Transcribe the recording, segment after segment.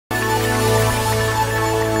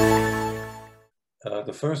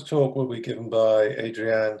The first talk will be given by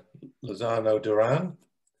Adrian Lozano Duran.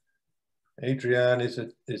 Adrian is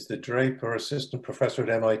the Draper Assistant Professor at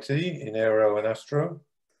MIT in Aero and Astro.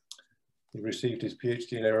 He received his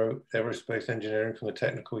PhD in Aerospace Engineering from the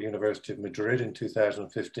Technical University of Madrid in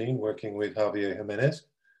 2015, working with Javier Jimenez.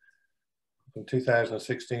 From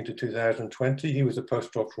 2016 to 2020, he was a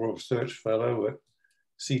postdoctoral research fellow at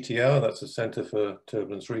CTR, that's the Center for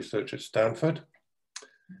Turbulence Research at Stanford.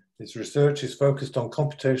 His research is focused on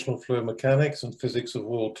computational fluid mechanics and physics of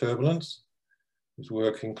wall turbulence. His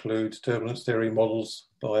work includes turbulence theory models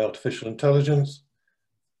by artificial intelligence,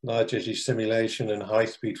 large edge simulation, and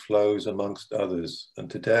high-speed flows, amongst others. And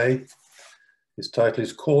today, his title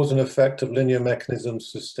is Cause and Effect of Linear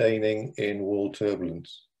Mechanisms Sustaining in Wall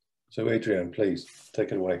Turbulence. So Adrian, please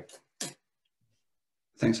take it away.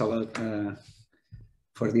 Thanks a lot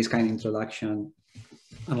for this kind introduction.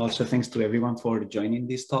 And also thanks to everyone for joining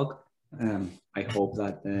this talk. I hope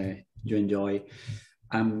that you enjoy.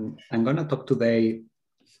 I'm going to talk today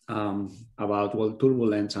about wall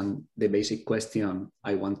turbulence, and the basic question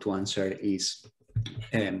I want to answer is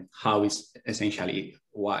how is essentially,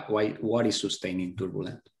 what is sustaining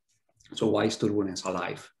turbulence? So why is turbulence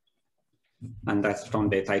alive? And that's from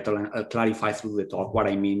the title, and I'll clarify through the talk what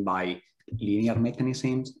I mean by linear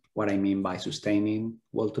mechanisms, what I mean by sustaining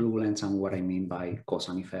wall turbulence, and what I mean by cause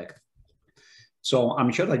and effect. So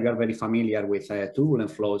I'm sure that you are very familiar with turbulent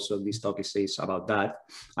flows, so this talk is about that,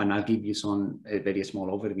 and I'll give you a very small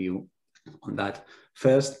overview on that.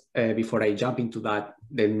 First, before I jump into that,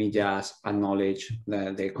 let me just acknowledge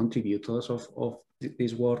the contributors of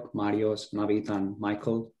this work, Marius, Navid, and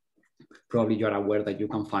Michael. Probably you're aware that you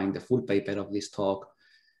can find the full paper of this talk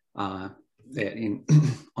on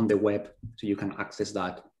the web, so you can access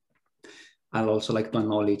that. I'd also like to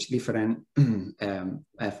acknowledge different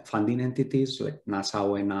funding entities like NASA,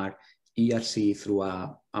 ONR, ERC through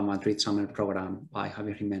a Madrid summer program by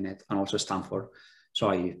Javier Jimenez, and also Stanford. So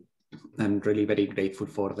I am really very grateful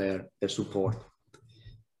for their support.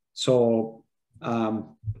 So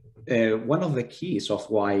one of the keys of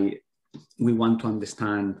why we want to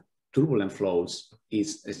understand turbulent flows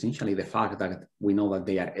is essentially the fact that we know that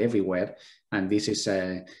they are everywhere. And this is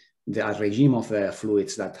the regime of the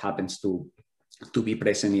fluids that happens to be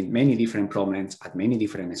present in many different problems at many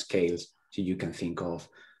different scales. So you can think of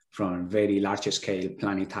from very large scale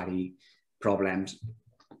planetary problems,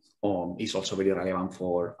 or is also very relevant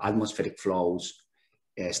for atmospheric flows,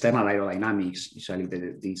 external aerodynamics.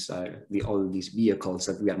 Usually all these vehicles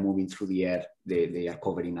that we are moving through the air, they are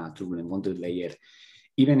covering a turbulent boundary layer.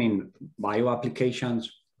 Even in bio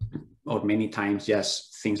applications, or many times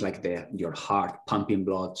just things like your heart pumping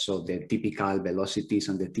blood. So the typical velocities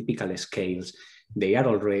and the typical scales, they are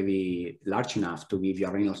already large enough to give you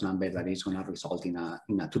a Reynolds number that is going to result in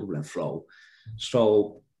a turbulent flow.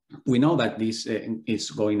 So we know that this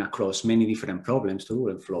is going across many different problems,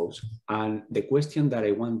 turbulent flows. And the question that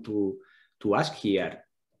I want to ask here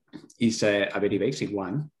is a very basic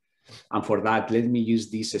one. And for that, let me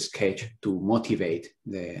use this sketch to motivate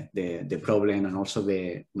the problem and also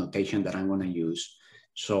the notation that I'm going to use.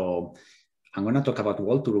 So I'm going to talk about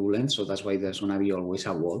wall turbulence. So that's why there's going to be always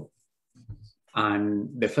a wall. And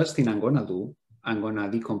the first thing I'm going to do, I'm going to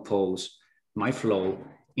decompose my flow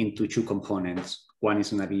into two components. One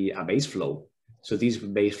is going to be a base flow. So this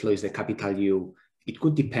base flow is the capital U. It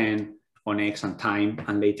could depend on X and time.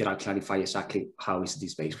 And later I'll clarify exactly how is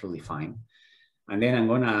this base flow defined. And then I'm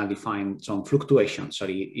going to define some fluctuations. So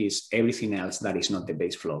it is everything else that is not the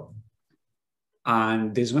base flow.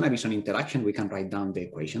 And there's going to be some interaction. We can write down the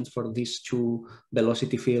equations for these two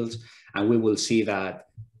velocity fields. And we will see that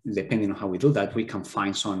depending on how we do that, we can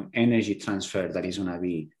find some energy transfer that is going to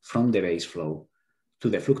be from the base flow to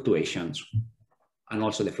the fluctuations. And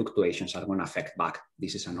also the fluctuations are going to affect back.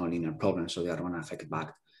 This is a nonlinear problem, so they are going to affect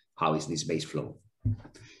back how is this base flow.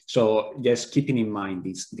 So just keeping in mind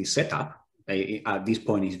this setup, at this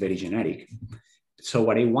point is very generic. So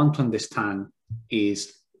what I want to understand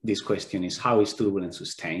is this question is how is turbulence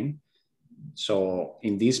sustained? So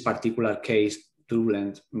in this particular case,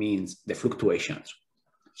 turbulence means the fluctuations.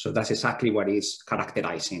 So that's exactly what is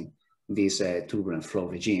characterizing this turbulent flow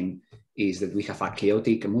regime, is that we have a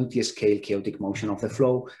chaotic, multi-scale chaotic motion of the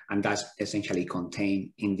flow, and that's essentially contained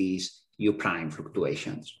in these U prime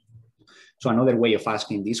fluctuations. So another way of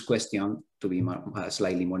asking this question, to be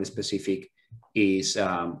slightly more specific, is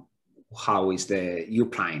how is the U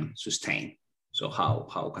prime sustained? So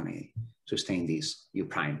how can I sustain this U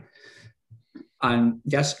prime? And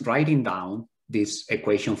just writing down this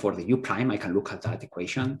equation for the U prime, I can look at that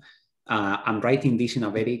equation. I'm writing this in a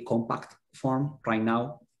very compact form right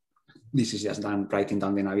now. This is just done writing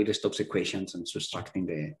down the Navier-Stokes equations and subtracting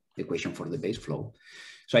the equation for the base flow.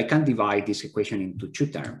 So I can divide this equation into two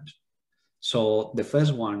terms. So the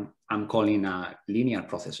first one I'm calling linear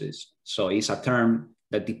processes. So it's a term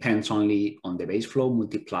that depends only on the base flow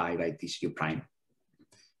multiplied by this u prime.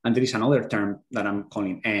 And there is another term that I'm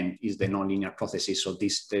calling n, is the nonlinear processes. So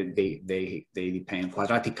they depend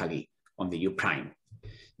quadratically on the u prime.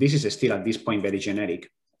 This is still at this point very generic.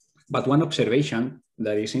 But one observation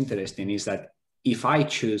that is interesting is that if I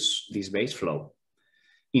choose this base flow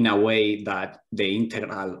in a way that the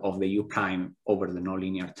integral of the u prime over the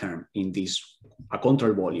nonlinear term in this a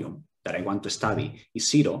control volume that I want to study is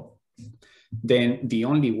 0, then the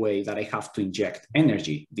only way that I have to inject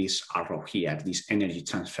energy, this arrow here, this energy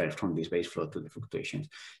transfer from this base flow to the fluctuations.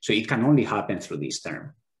 So it can only happen through this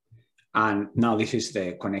term. And now this is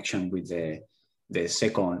the connection with the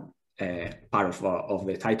second part of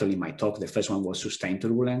the title in my talk. The first one was sustained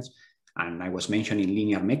turbulence, and I was mentioning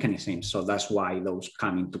linear mechanisms. So that's why those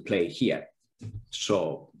come into play here.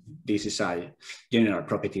 So this is a general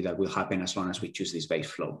property that will happen as long as we choose this base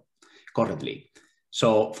flow correctly.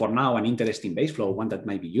 So for now, an interesting base flow, one that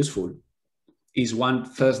might be useful, is one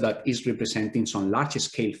first that is representing some large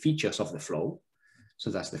scale features of the flow. So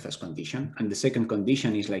that's the first condition. And the second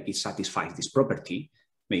condition is like it satisfies this property.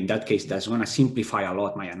 In that case, that's going to simplify a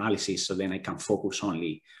lot my analysis. So then I can focus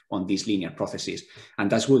only on these linear processes. And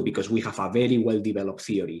that's good because we have a very well-developed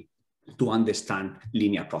theory to understand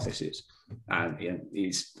linear processes.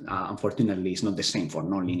 Unfortunately, it's not the same for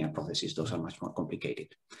nonlinear processes. Those are much more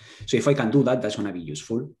complicated. So if I can do that, that's going to be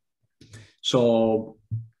useful. So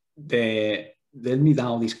let me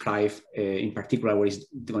now describe in particular what is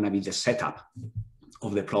going to be the setup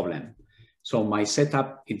of the problem. So my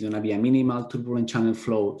setup is going to be a minimal turbulent channel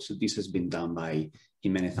flow. So this has been done by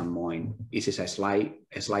Jimenez and Moyne. This is a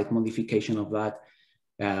slight modification of that.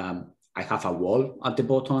 I have a wall at the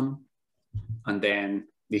bottom, and then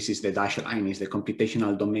this is the dashed line, is the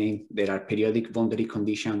computational domain. There are periodic boundary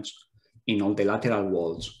conditions in all the lateral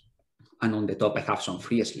walls. And on the top, I have some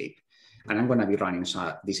free slip. And I'm going to be running,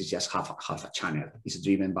 so this is just half a channel. It's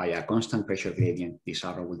driven by a constant pressure gradient. This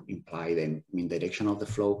arrow would imply the mean direction of the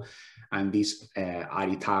flow. And this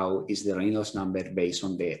RE tau is the Reynolds number based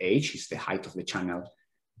on the H, is the height of the channel,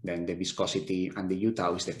 then the viscosity, and the U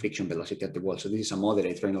tau is the friction velocity at the wall. So this is a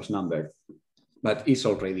moderate Reynolds number, but it's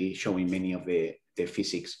already showing many of the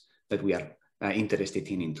physics that we are interested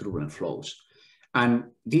in turbulent flows. And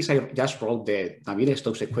this, I just wrote the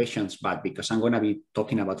Navier-Stokes equations, but because I'm going to be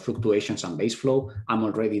talking about fluctuations and base flow, I'm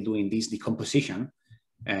already doing this decomposition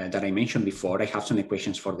that I mentioned before. I have some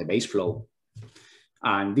equations for the base flow.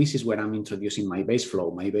 And this is where I'm introducing my base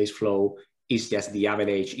flow. My base flow is just the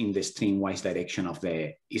average in the streamwise direction of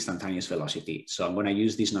the instantaneous velocity. So I'm going to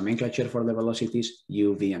use this nomenclature for the velocities,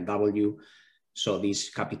 U, V, and W. So this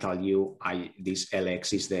capital U, this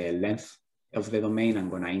Lx is the length of the domain. I'm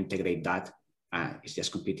going to integrate that. It's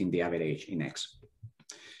just computing the average in X.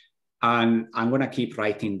 And I'm going to keep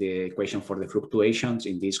writing the equation for the fluctuations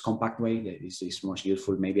in this compact way. This is most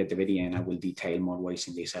useful. Maybe at the very end, I will detail more ways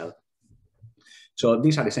in this help. So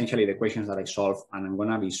these are essentially the equations that I solve, and I'm going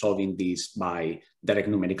to be solving this by direct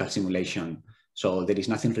numerical simulation. So there is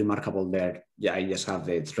nothing remarkable there. Yeah, I just have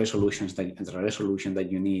the resolution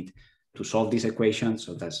that you need to solve these equations.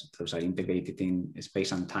 So those are integrated in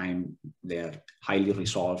space and time. They're highly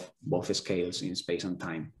resolved, both scales in space and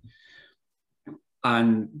time.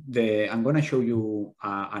 And I'm going to show you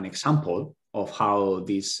an example of how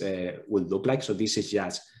this would look like. So this is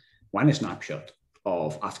just one snapshot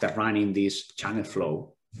of after running this channel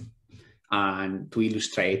flow, and to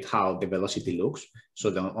illustrate how the velocity looks.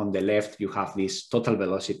 So on the left, you have this total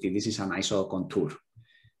velocity. This is an iso contour.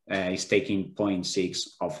 It's taking 0.6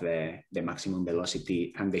 of the maximum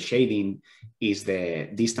velocity, and the shading is the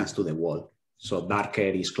distance to the wall. So darker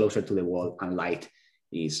is closer to the wall and light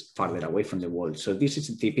is farther away from the wall. So this is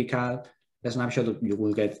a typical snapshot. You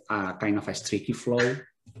will get a kind of a streaky flow,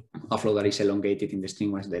 a flow that is elongated in the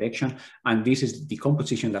streamwise direction. And this is the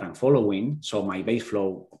decomposition that I'm following. So my base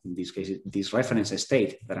flow, in this case, this reference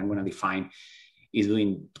state that I'm going to define is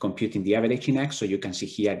computing the average in X. So you can see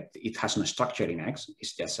here, it has no structure in X.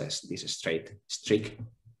 It's just this straight streak.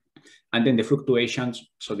 And then the fluctuations.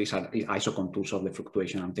 So these are isocontours of the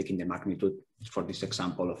fluctuation. I'm taking the magnitude for this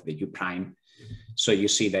example of the U prime. So you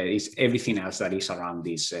see that it's everything else that is around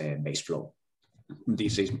this base flow.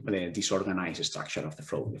 This is the disorganized structure of the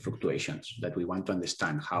flow, the fluctuations that we want to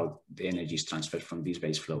understand how the energy is transferred from this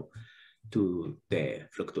base flow to the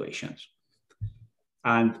fluctuations.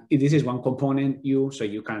 And this is one component U, so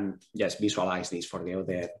you can just visualize this for the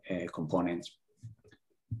other components.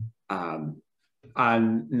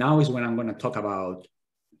 And now is when I'm going to talk about,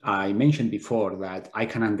 I mentioned before that I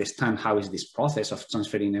can understand how is this process of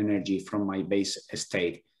transferring energy from my base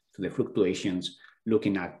state to the fluctuations,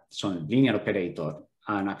 looking at some linear operator.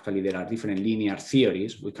 And actually there are different linear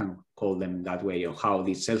theories, we can call them that way, of how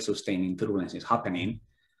this self-sustaining turbulence is happening.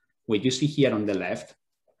 What you see here on the left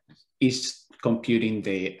is computing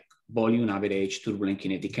the volume average turbulent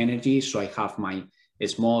kinetic energy. So I have my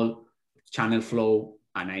small channel flow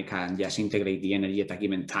and I can just integrate the energy at a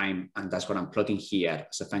given time. And that's what I'm plotting here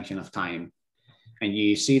as a function of time. And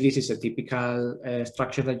you see this is a typical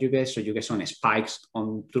structure that you get. So you get some spikes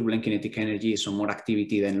on turbulent kinetic energy, some more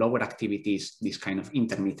activity, then lower activities, this kind of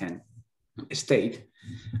intermittent state.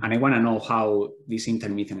 And I want to know how this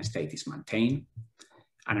intermittent state is maintained.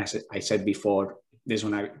 And as I said before,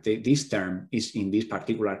 this term is, in this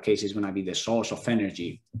particular case, is going to be the source of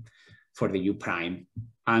energy for the U prime.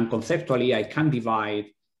 And conceptually, I can divide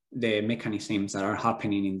the mechanisms that are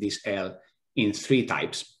happening in this L in 3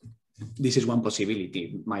 types. This is one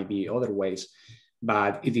possibility, might be other ways,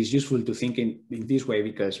 but it is useful to think in this way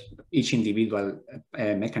because each individual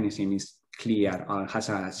mechanism is clear or has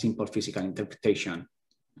a simple physical interpretation.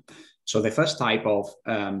 So the first type of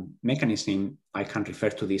mechanism, I can refer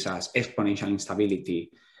to this as exponential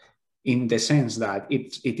instability, in the sense that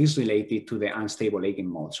it is related to the unstable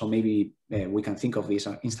eigenmode. So maybe we can think of this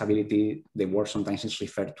instability, the word sometimes is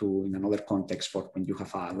referred to in another context for when you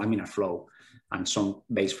have a laminar flow and some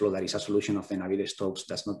base flow that is a solution of the Navier-Stokes.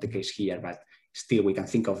 That's not the case here, but still we can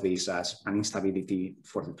think of this as an instability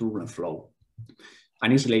for the turbulent flow.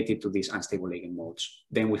 And it's related to these unstable eigenmodes.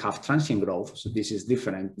 Then we have transient growth. So this is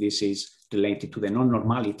different. This is related to the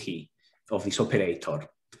non-normality of this operator.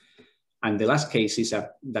 And the last case is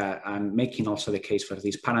that I'm making also the case for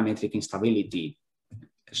this parametric instability.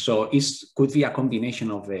 So it could be a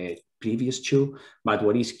combination of the previous 2, but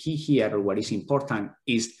what is key here, or what is important,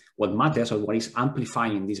 is what matters, or what is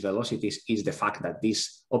amplifying these velocities is the fact that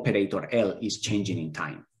this operator L is changing in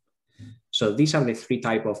time. So these are the 3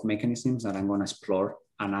 types of mechanisms that I'm going to explore,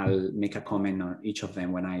 and I'll make a comment on each of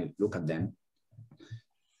them when I look at them.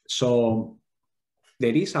 So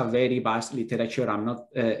there is a very vast literature. I'm not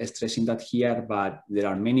stressing that here, but there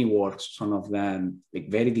are many works, some of them like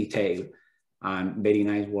very detailed and very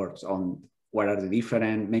nice works on what are the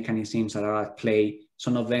different mechanisms that are at play.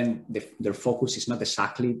 Some of them, their focus is not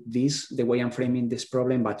exactly this, the way I'm framing this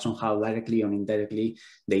problem, but somehow directly or indirectly,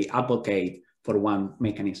 they advocate for one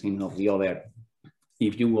mechanism or the other.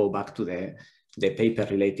 If you go back to the paper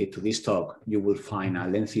related to this talk, you will find a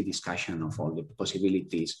lengthy discussion of all the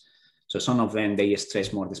possibilities. So some of them, they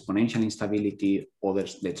stress more the exponential instability,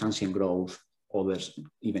 others the transient growth, others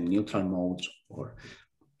even neutral modes.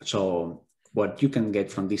 So what you can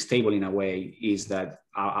get from this table in a way is that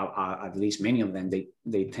at least many of them,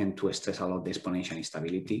 they tend to stress a lot the exponential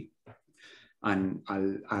instability. And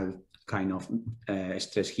I'll kind of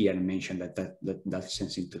stress here and mention that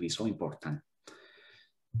seems to be so important.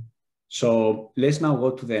 So let's now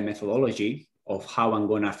go to the methodology of how I'm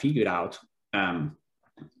going to figure out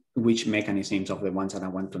which mechanisms of the ones that I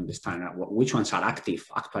want to understand, which ones are active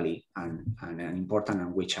actually and important,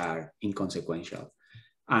 and which are inconsequential.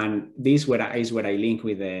 And this is where I link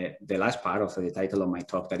with the last part of the title of my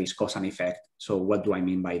talk, that is cause and effect. So what do I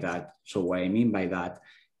mean by that? So what I mean by that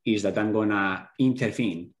is that I'm going to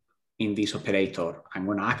intervene in this operator. I'm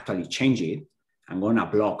going to actually change it. I'm going to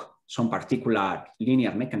block some particular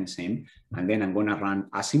linear mechanism, and then I'm going to run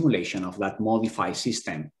a simulation of that modified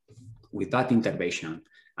system with that intervention.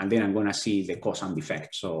 And then I'm going to see the cause and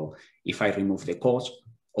effect. So if I remove the cause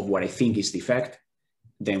of what I think is the effect,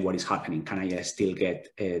 then what is happening? Can I still get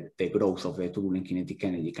the growth of the turbulent kinetic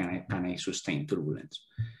energy? Can I sustain turbulence?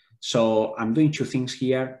 So I'm doing 2 things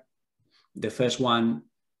here. The first one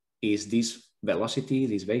is this velocity,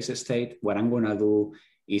 this base state. What I'm going to do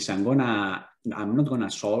is I'm not going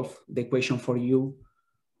to solve the equation for U,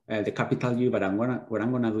 the capital U, but what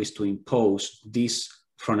I'm going to do is to impose this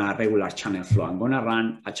from a regular channel flow. I'm going to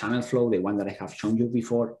run a channel flow, the one that I have shown you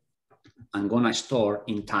before. I'm going to store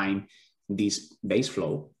in time this base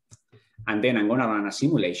flow. And then I'm going to run a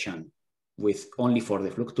simulation with only for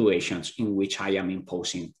the fluctuations in which I am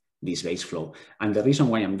imposing this base flow. And the reason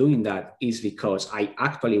why I'm doing that is because I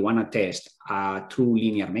actually want to test a true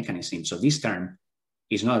linear mechanism. So this term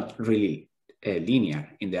is not really linear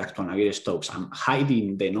in the actual Navier-Stokes. I'm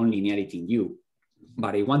hiding the nonlinearity in U,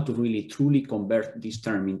 but I want to really truly convert this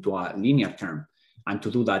term into a linear term. And to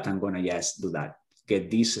do that, I'm going to just do that, get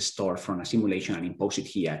this stored from a simulation and impose it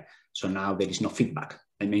here. So now there is no feedback.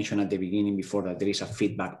 I mentioned at the beginning before that there is a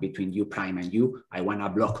feedback between U prime and U. I want to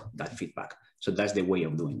block that feedback. So that's the way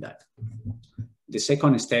of doing that. The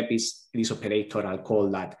second step is this operator. I'll call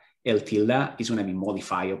that L tilde is going to be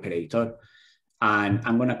modified operator. And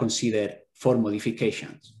I'm going to consider 4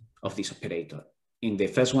 modifications of this operator. In the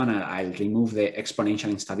first one, I'll remove the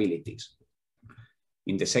exponential instabilities.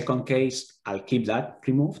 In the second case, I'll keep that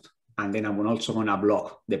removed. And then I'm also going to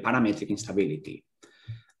block the parametric instability.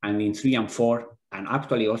 And in 3 and 4, I'm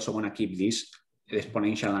actually also going to keep this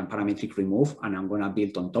exponential and parametric removed. And I'm going to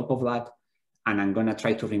build on top of that. And I'm going to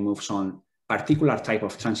try to remove some particular type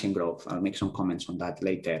of transient growth. I'll make some comments on that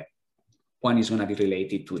later. One is going to be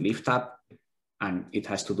related to lift up, and it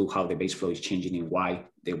has to do how the base flow is changing in Y,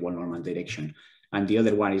 the world normal direction. And the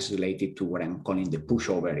other one is related to what I'm calling the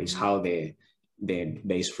pushover, is how the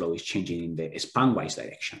base flow is changing in the spanwise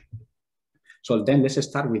direction. So then let's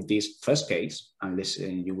start with this first case, and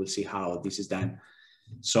you will see how this is done.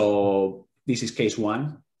 So this is case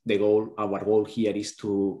 1. Our goal here is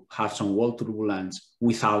to have some wall turbulence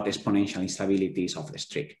without exponential instabilities of the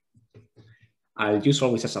streak. I'll use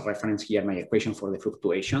always as a reference here my equation for the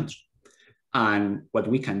fluctuations. And what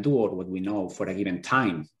we can do, or what we know for a given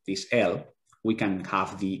time, this L, we can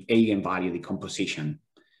have the eigenvalue decomposition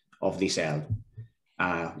of this L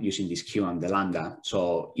using this Q and the lambda.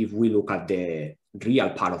 So if we look at the real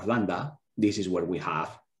part of lambda, this is where we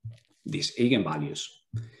have these eigenvalues.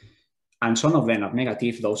 And some of them are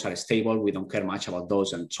negative, those are stable, we don't care much about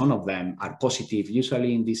those, and some of them are positive.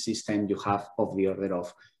 Usually in this system, you have of the order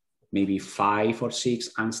of maybe 5 or 6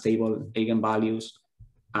 unstable eigenvalues.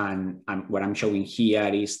 And what I'm showing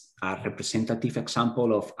here is a representative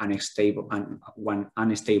example of one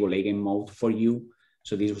unstable eigenmode for U.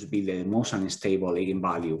 So this would be the most unstable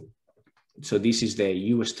eigenvalue. So this is the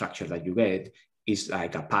U structure that you get. It's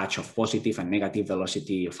like a patch of positive and negative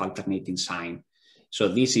velocity of alternating sign. So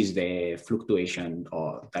this is the fluctuation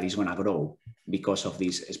that is going to grow because of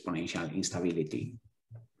this exponential instability.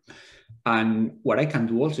 And what I can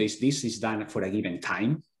do also is this is done for a given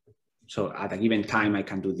time. So at a given time, I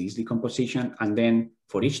can do this decomposition. And then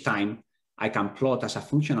for each time, I can plot as a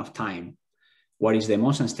function of time what is the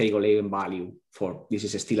most unstable eigenvalue for, this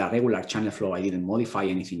is still a regular channel flow. I didn't modify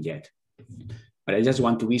anything yet. But I just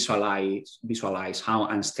want to visualize how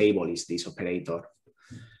unstable is this operator.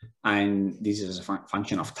 And this is a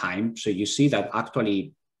function of time. So you see that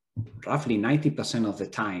actually roughly 90% of the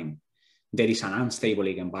time, there is an unstable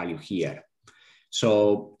eigenvalue here.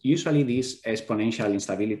 So usually this exponential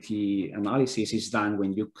instability analysis is done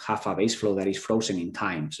when you have a base flow that is frozen in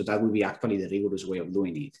time. So that would be actually the rigorous way of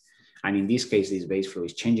doing it. And in this case, this base flow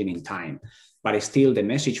is changing in time. But still the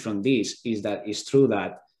message from this is that it's true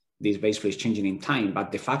that this base flow is changing in time,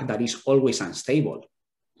 but the fact that it's always unstable,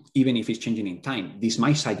 even if it's changing in time, this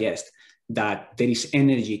might suggest that there is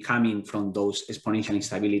energy coming from those exponential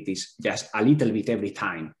instabilities just a little bit every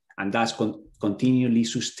time. And that's continually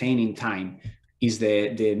sustaining time is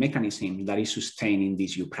the mechanism that is sustaining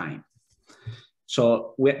this U prime.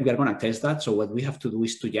 So we are going to test that. So what we have to do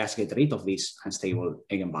is to just get rid of these unstable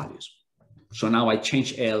eigenvalues. So now I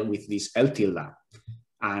change L with this L tilde.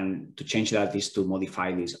 And to change that is to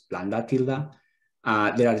modify this lambda tilde.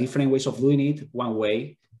 There are different ways of doing it. One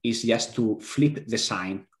way is just to flip the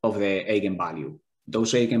sign of the eigenvalue.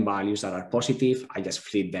 Those eigenvalues that are positive, I just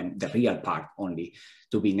flip them, the real part only,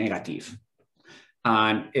 to be negative.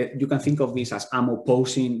 And you can think of this as I'm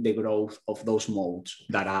opposing the growth of those modes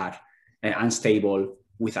that are unstable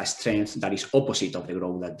with a strength that is opposite of the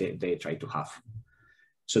growth that they try to have.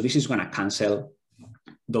 So this is going to cancel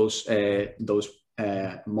those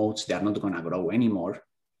modes. They are not going to grow anymore.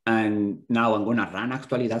 And now I'm going to run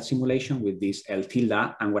actually that simulation with this L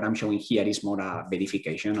tilde. And what I'm showing here is more a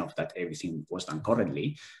verification of that everything was done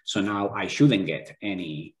correctly. So now I shouldn't get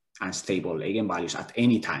any unstable eigenvalues at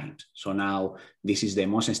any time. So now this is the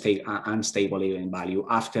most unstable eigenvalue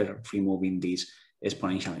after removing these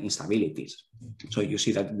exponential instabilities. So you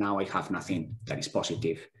see that now I have nothing that is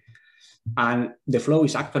positive. And the flow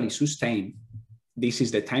is actually sustained. This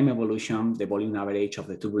is the time evolution, the volume average of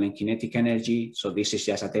the turbulent kinetic energy. So this is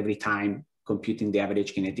just at every time computing the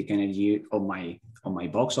average kinetic energy on my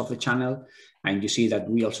box of the channel. And you see that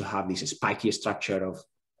we also have this spiky structure of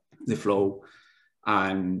the flow.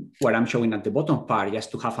 And what I'm showing at the bottom part,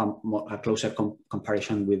 just to have a closer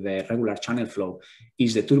comparison with the regular channel flow,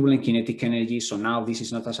 is the turbulent kinetic energy. So now this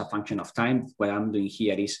is not as a function of time. What I'm doing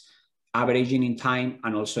here is averaging in time,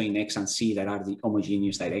 and also in X and C that are the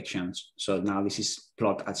homogeneous directions. So now this is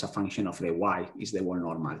plot as a function of the Y, is the world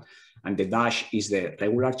normal. And the dash is the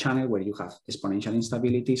regular channel where you have exponential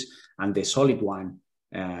instabilities. And the solid one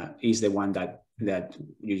is the one that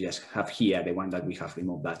you just have here, the one that we have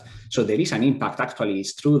removed that. So there is an impact. Actually,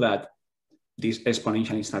 it's true that these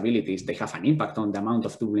exponential instabilities, they have an impact on the amount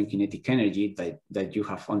of turbulent kinetic energy that you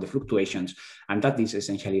have on the fluctuations. And that is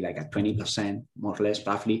essentially like a 20%, more or less,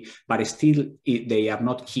 roughly, but still they are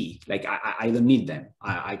not key. Like I don't need them.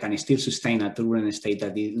 I can still sustain a turbulent state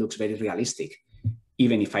that it looks very realistic,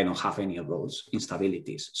 even if I don't have any of those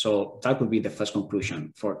instabilities. So that would be the first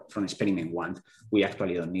conclusion from experiment 1. We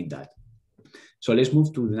actually don't need that. So let's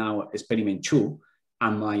move to now experiment 2.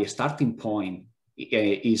 And my starting point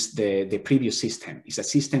is the previous system. It's a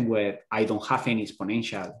system where I don't have any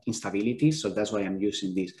exponential instability. So that's why I'm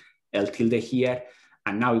using this L tilde here.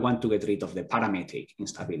 And now we want to get rid of the parametric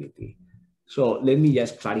instability. So let me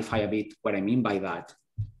just clarify a bit what I mean by that.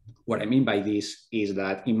 What I mean by this is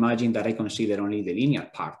that imagine that I consider only the linear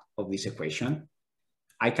part of this equation.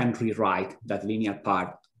 I can rewrite that linear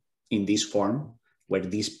part in this form, where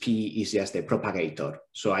this P is just the propagator.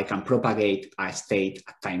 So I can propagate a state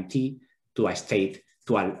at time t to a state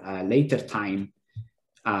to a later time,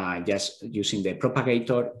 just using the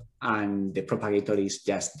propagator, and the propagator is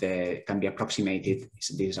just can be approximated.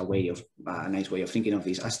 This is a way of a nice way of thinking of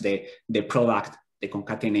this as the product, the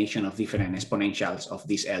concatenation of different exponentials of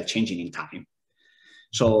this L changing in time.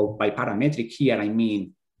 So by parametric here, I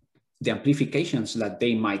mean the amplifications that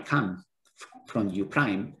they might come from U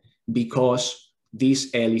prime because this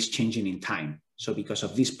L is changing in time. So because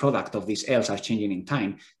of this product of these L's are changing in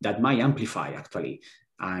time, that might amplify actually.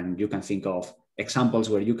 And you can think of examples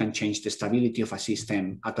where you can change the stability of a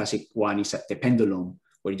system. A classic one is the pendulum,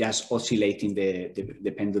 where just oscillating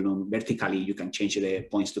the pendulum vertically, you can change the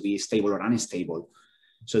points to be stable or unstable.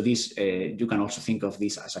 So this, you can also think of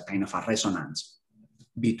this as a kind of a resonance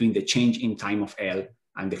between the change in time of L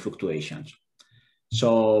and the fluctuations.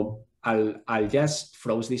 So I'll just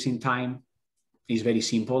froze this in time. It's very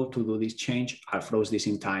simple to do this change. I'll froze this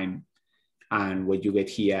in time. And what you get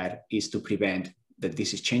here is to prevent that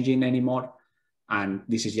this is changing anymore. And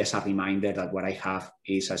this is just a reminder that what I have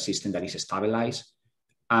is a system that is stabilized.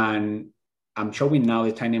 And I'm showing now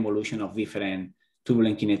the time evolution of different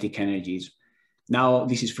turbulent kinetic energies. Now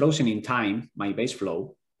this is frozen in time, my base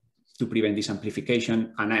flow, to prevent this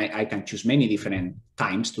amplification. And I can choose many different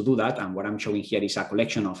times to do that. And what I'm showing here is a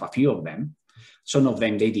collection of a few of them. Some of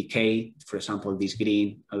them, they decay, for example, this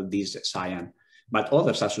green or this cyan, but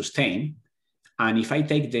others are sustained. And if I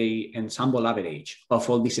take the ensemble average of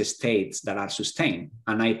all these states that are sustained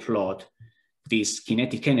and I plot this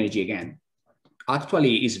kinetic energy again,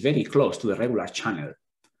 actually is very close to the regular channel.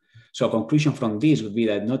 So a conclusion from this would be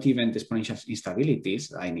that not even the exponential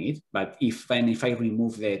instabilities I need, but if I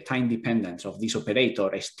remove the time dependence of this operator,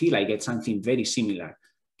 still I get something very similar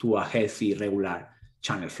to a healthy regular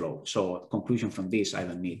channel flow. So conclusion from this, I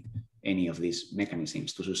don't need any of these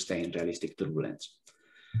mechanisms to sustain realistic turbulence.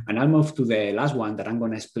 And I'll move to the last one that I'm going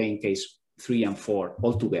to explain case 3 and 4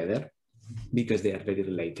 all together because they are very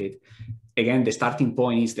related. Again, the starting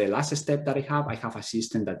point is the last step that I have. I have a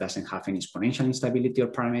system that doesn't have any exponential instability or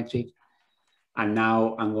parametric. And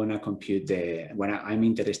now I'm going to compute when I'm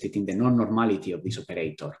interested in the non-normality of this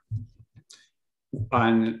operator.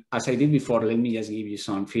 And as I did before, let me just give you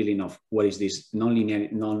some feeling of what is this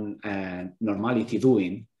nonlinear normality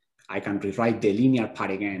doing. I can rewrite the linear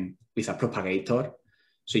part again with a propagator.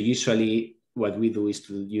 So usually what we do is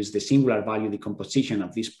to use the singular value decomposition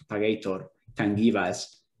of this propagator can give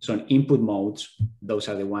us some input modes. Those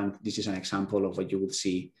are the ones, this is an example of what you would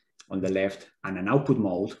see on the left, and an output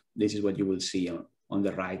mode. This is what you will see on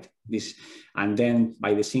the right. And then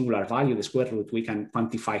by the singular value, the square root, we can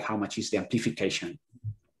quantify how much is the amplification.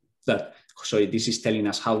 So this is telling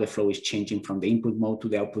us how the flow is changing from the input mode to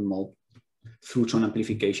the output mode through some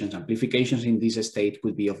amplifications. Amplifications in this state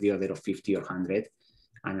could be of the order of 50 or 100.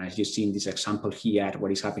 And as you see in this example here,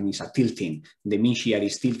 what is happening is a tilting. The mean shear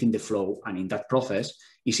is tilting the flow, and in that process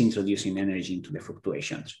is introducing energy into the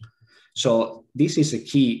fluctuations. So this is a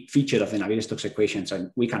key feature of the Navier-Stokes equations,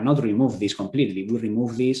 and we cannot remove this completely. We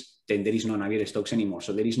remove this, then there is no Navier-Stokes anymore.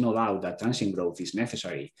 So there is no doubt that transient growth is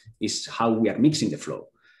necessary. It's how we are mixing the flow.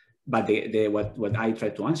 But what I try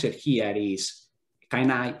to answer here is,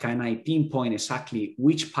 can I pinpoint exactly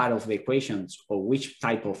which part of the equations or which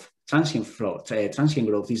type of transient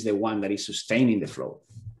growth is the one that is sustaining the flow?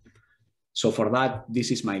 So for that,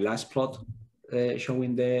 this is my last plot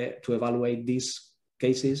showing to evaluate these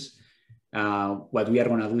cases. What we are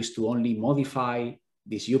going to do is to only modify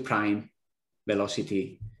this U prime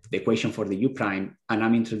velocity, the equation for the U prime, and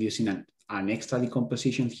I'm introducing an extra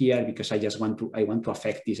decomposition here because I want to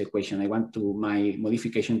affect this equation. I want my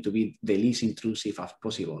modification to be the least intrusive as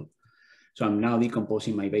possible. So I'm now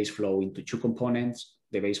decomposing my base flow into two components,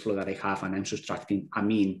 the base flow that I have, and I'm subtracting a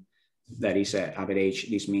mean that is average.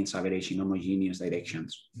 This means average in homogeneous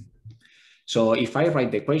directions. So if I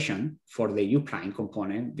write the equation for the u prime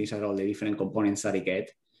component, these are all the different components that I get.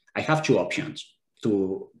 I have two options to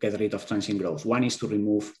get rid of transient growth. One is to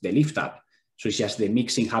remove the lift up. So it's just the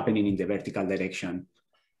mixing happening in the vertical direction,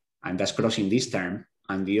 and that's crossing this term.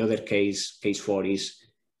 And the other case 4, is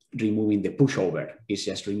removing the pushover. It's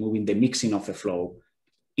just removing the mixing of the flow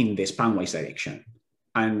in the spanwise direction.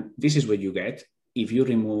 And this is what you get. If you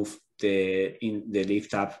remove the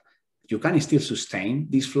lift up, you can still sustain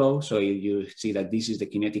this flow. So you see that this is the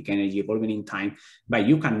kinetic energy evolving in time, but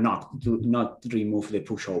you cannot not remove the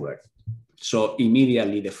pushover. So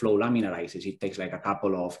immediately the flow laminarizes. It takes like a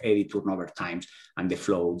couple of eddy turnover times and the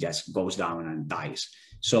flow just goes down and dies.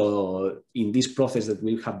 So in this process that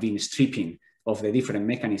we have been stripping of the different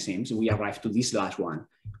mechanisms, we arrive to this last one,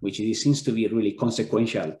 which seems to be really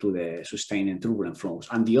consequential to the sustained and turbulent flows.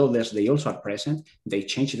 And the others, they also are present. They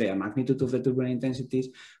change the magnitude of the turbulent intensities,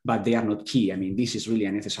 but they are not key. I mean, this is really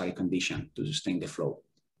a necessary condition to sustain the flow.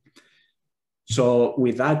 So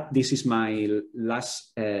with that, this is my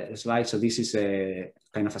last slide. So this is a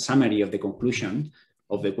kind of a summary of the conclusion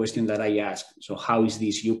of the question that I asked. So how is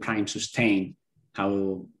this u prime sustained?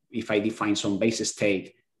 How, if I define some base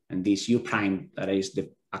state and this u prime, that is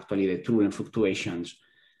actually the turbulent fluctuations.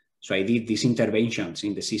 So I did these interventions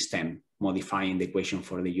in the system, modifying the equation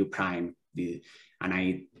for the u prime, and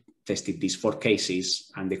I tested these 4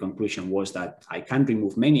 cases, and the conclusion was that I can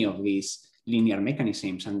remove many of these linear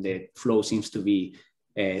mechanisms and the flow seems to be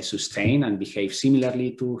sustained and behave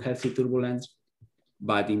similarly to healthy turbulence.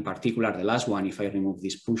 But in particular, the last one, if I remove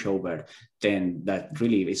this pushover, then that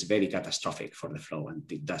really is very catastrophic for the flow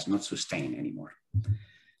and it does not sustain anymore.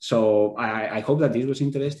 So I hope that this was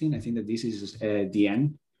interesting. I think that this is the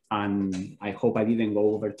end, and I hope I didn't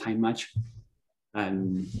go over time much.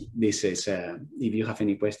 And this is, if you have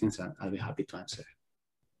any questions, I'll be happy to answer.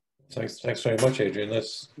 Thanks very much, Adrian.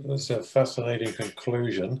 That's a fascinating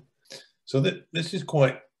conclusion. So this is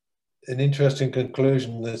quite an interesting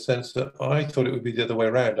conclusion in the sense that I thought it would be the other way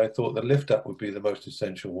around. I thought the lift up would be the most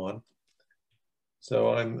essential one.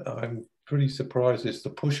 So I'm pretty surprised it's the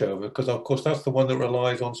pushover, because of course that's the one that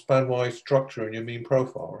relies on spanwise structure in your mean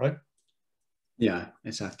profile, right? Yeah,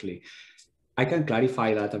 exactly. I can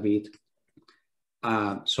clarify that a bit.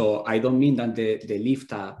 So I don't mean that the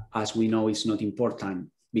lift up, as we know, is not important,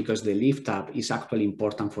 because the lift up is actually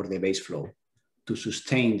important for the base flow. To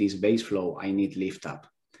sustain this base flow, I need lift up.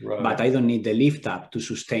 Right. But I don't need the lift up to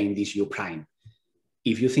sustain this u prime.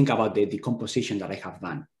 If you think about the decomposition that I have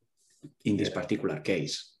done in this particular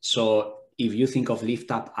case. So if you think of lift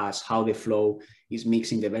up as how the flow is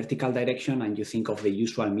mixed in the vertical direction, and you think of the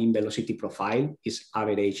usual mean velocity profile is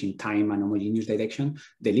average in time and homogeneous direction,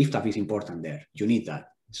 the lift up is important there. You need that.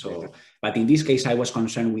 So, but in this case, I was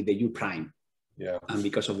concerned with the u prime. Yeah. And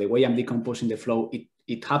because of the way I'm decomposing the flow,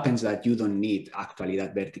 it happens that you don't need actually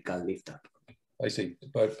that vertical lift up. I see.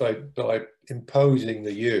 By imposing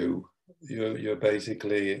the u, you're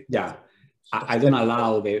basically... Yeah. I don't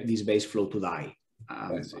allow this base flow to die.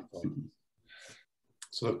 I see.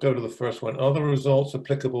 So let's go to the first one. Are the results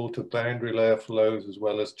applicable to boundary layer flows as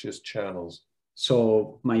well as just channels?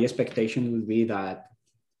 So my expectation would be that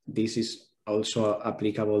this is also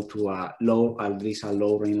applicable to at least a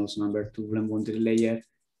low Reynolds number turbulent boundary layer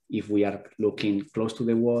if we are looking close to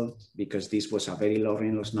the wall, because this was a very low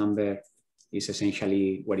Reynolds number. Is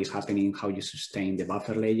essentially what is happening, how you sustain the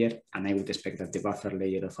buffer layer. And I would expect that the buffer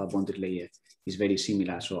layer of a boundary layer is very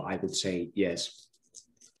similar. So I would say yes.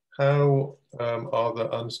 How are the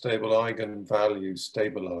unstable eigenvalues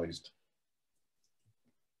stabilized?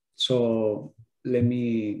 So let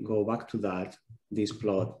me go back to that. This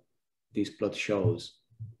plot shows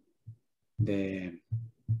the...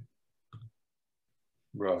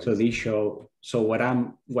 Right. So these show, so what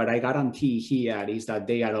I guarantee here is that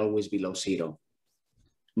they are always below 0.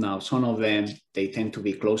 Now, some of them, they tend to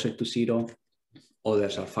be closer to 0.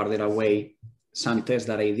 Others are farther away. Some tests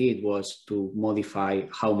that I did was to modify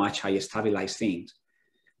how much I stabilize things.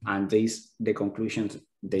 And the conclusions,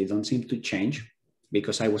 they don't seem to change,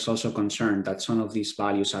 because I was also concerned that some of these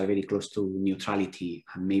values are very close to neutrality,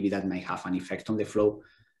 and maybe that may have an effect on the flow.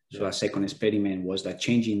 So a second experiment was that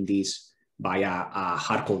changing this by a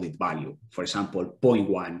hard-coded value, for example,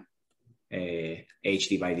 0.1 h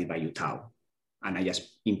divided by u tau. And I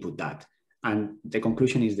just input that. And the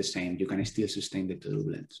conclusion is the same. You can still sustain the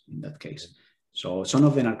turbulence in that case. So some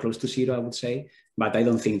of them are close to 0, I would say, but I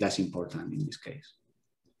don't think that's important in this case.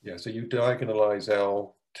 Yeah, so you diagonalize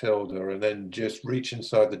L tilde and then just reach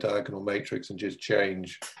inside the diagonal matrix and just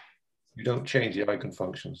change. You don't change the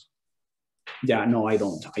eigenfunctions. Yeah, no, I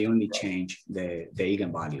don't. I only change the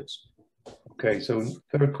eigenvalues. Okay, so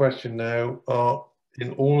third question now.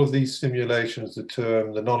 in all of these simulations, the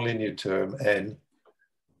nonlinear term n,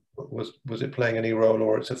 was it playing any role,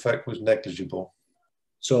 or its effect was negligible?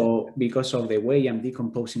 So because of the way I'm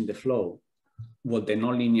decomposing the flow, what the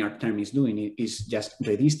nonlinear term is doing is just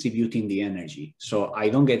redistributing the energy. So I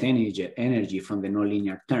don't get energy from the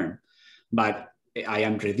nonlinear term, but I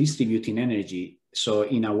am redistributing energy. So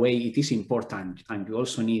in a way, it is important, and you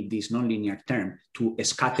also need this nonlinear term to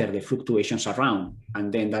scatter the fluctuations around,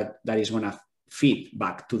 and then that is going to feed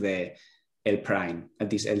back to the L prime at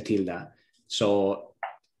this L tilde. So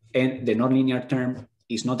and the nonlinear term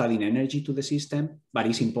is not adding energy to the system, but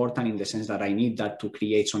it's important in the sense that I need that to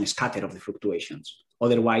create some scatter of the fluctuations.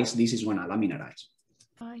 Otherwise, this is going to laminarize.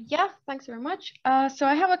 Yeah, thanks very much. So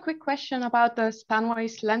I have a quick question about the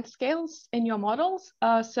spanwise length scales in your models.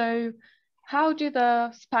 So how do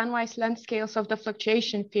the spanwise length scales of the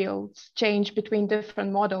fluctuation fields change between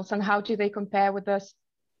different models, and how do they compare with the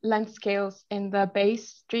length scales in the base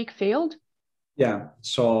streak field? Yeah,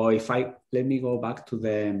 so let me go back to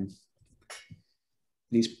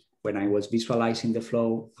this when I was visualizing the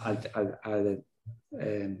flow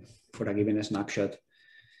for a given snapshot.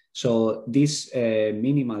 So this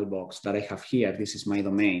minimal box that I have here, this is my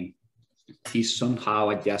domain, is somehow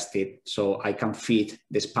adjusted so I can fit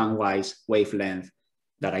the spanwise wavelength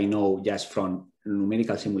that I know just from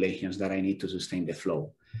numerical simulations that I need to sustain the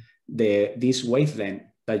flow. This wavelength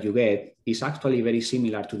that you get is actually very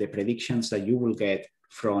similar to the predictions that you will get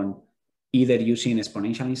from either using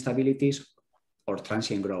exponential instabilities or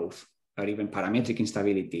transient growth, or even parametric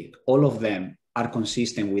instability. All of them are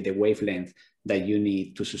consistent with the wavelength that you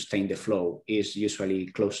need to sustain the flow, is usually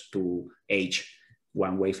close to h,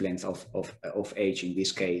 one wavelength of h in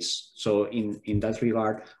this case. So in that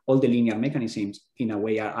regard, all the linear mechanisms in a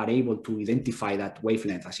way are able to identify that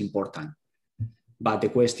wavelength as important. But the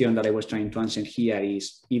question that I was trying to answer here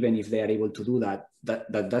is, even if they are able to do that,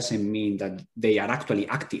 that doesn't mean that they are actually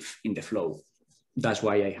active in the flow. That's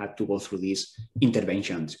why I had to go through these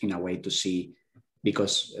interventions in a way to see,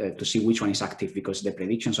 to see which one is active, because the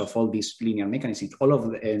predictions of all these linear mechanisms, all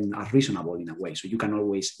of them are reasonable in a way. So you can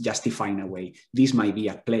always justify in a way, this might be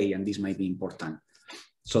at play and this might be important.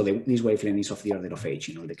 So this wavelength is of the order of h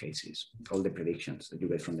in all the cases, all the predictions that you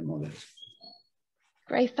get from the models.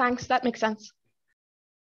 Great, thanks. That makes sense.